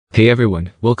Hey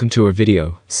everyone, welcome to our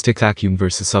video, stick vacuum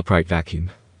versus upright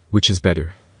vacuum. Which is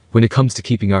better? When it comes to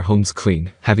keeping our homes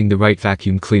clean, having the right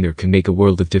vacuum cleaner can make a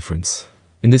world of difference.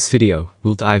 In this video,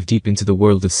 we'll dive deep into the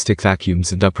world of stick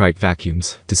vacuums and upright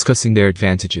vacuums, discussing their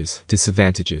advantages,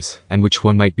 disadvantages, and which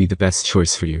one might be the best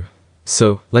choice for you.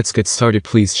 So, let's get started.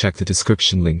 Please check the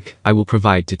description link. I will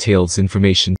provide details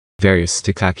information on various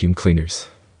stick vacuum cleaners.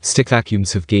 Stick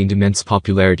vacuums have gained immense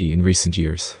popularity in recent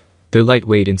years. Their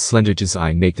lightweight and slender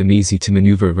design make them easy to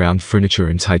maneuver around furniture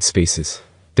and tight spaces.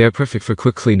 They are perfect for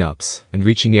quick cleanups and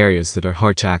reaching areas that are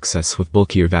hard to access with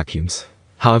bulkier vacuums.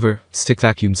 However, stick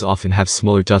vacuums often have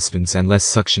smaller dustbins and less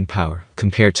suction power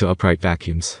compared to upright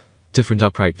vacuums. Different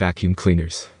upright vacuum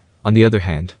cleaners. On the other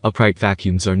hand, upright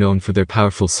vacuums are known for their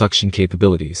powerful suction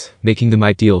capabilities, making them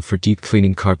ideal for deep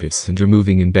cleaning carpets and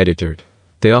removing embedded dirt.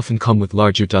 They often come with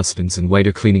larger dustbins and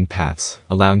wider cleaning paths,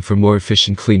 allowing for more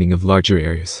efficient cleaning of larger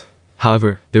areas.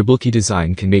 However, their bulky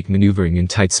design can make maneuvering in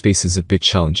tight spaces a bit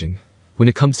challenging. When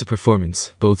it comes to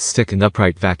performance, both stick and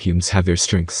upright vacuums have their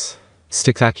strengths.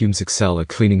 Stick vacuums excel at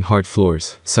cleaning hard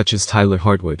floors, such as tile or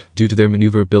hardwood, due to their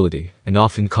maneuverability, and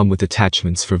often come with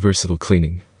attachments for versatile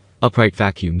cleaning. Upright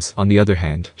vacuums, on the other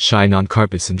hand, shine on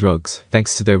carpets and rugs,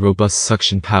 thanks to their robust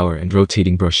suction power and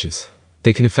rotating brushes.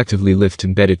 They can effectively lift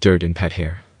embedded dirt and pet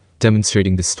hair.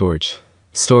 Demonstrating the storage.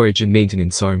 Storage and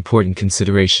maintenance are important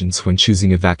considerations when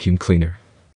choosing a vacuum cleaner.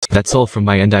 That's all from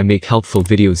my end. I make helpful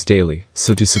videos daily,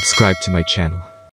 so do subscribe to my channel.